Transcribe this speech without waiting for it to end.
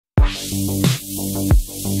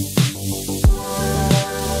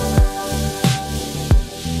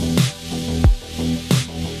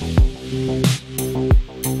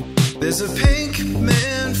There's a pink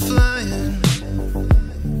man flying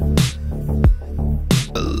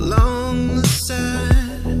along the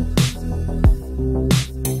side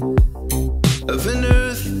of an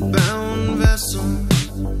earthbound vessel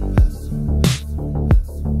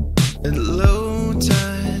at low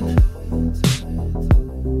tide.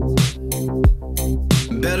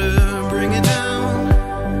 Better bring it down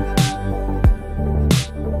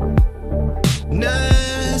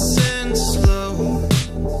nice and slow.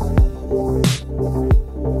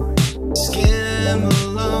 Skim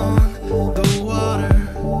along the water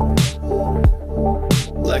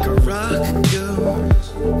like a rock goes.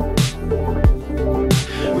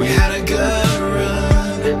 We had a good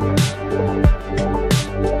run.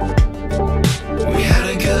 We had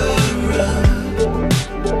a good run.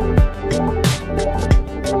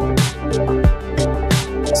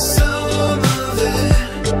 Some of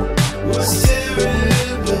it was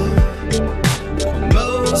terrible,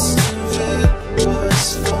 most of it was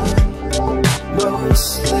fun.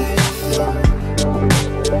 Mostly fun.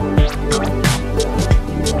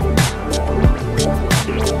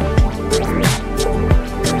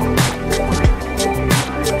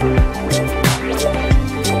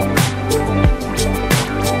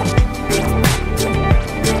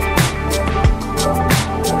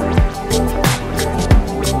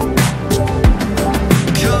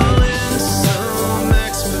 Calling some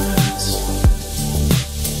experts.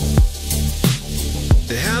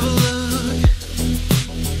 They have a look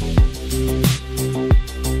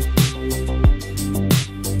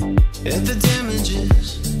at the damages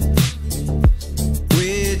we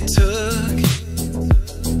took.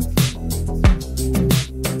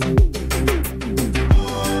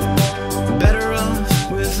 Better off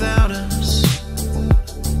without us.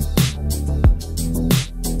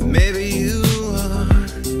 Maybe you are.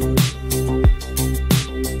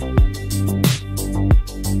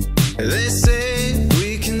 They say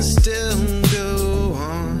we can still go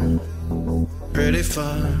on pretty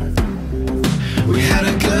far. We had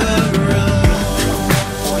a good run.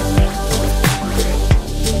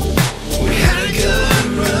 We had a good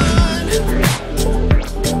run.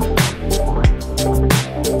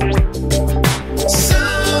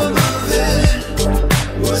 Some of it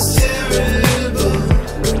was terrible,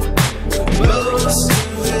 most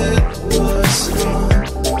of it was fun.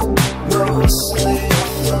 Mostly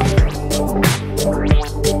fun.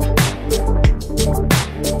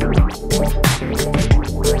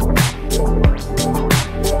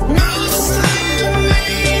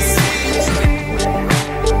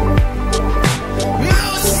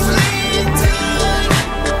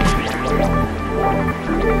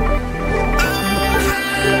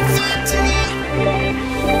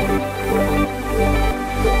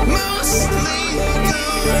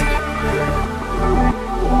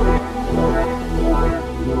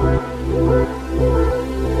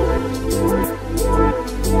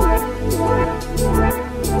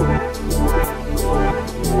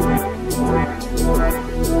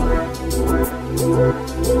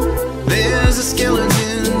 There's a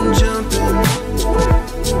skeleton jumping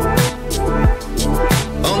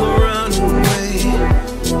on the runway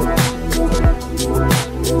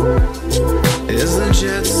as the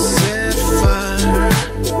jet set fire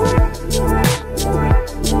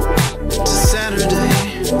to Saturday.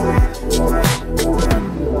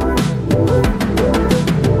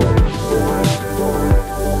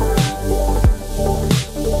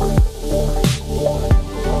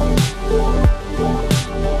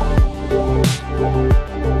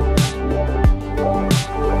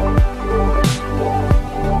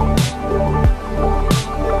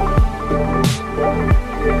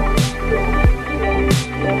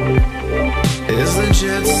 As the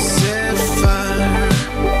jet set fire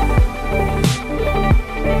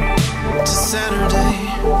to Saturday.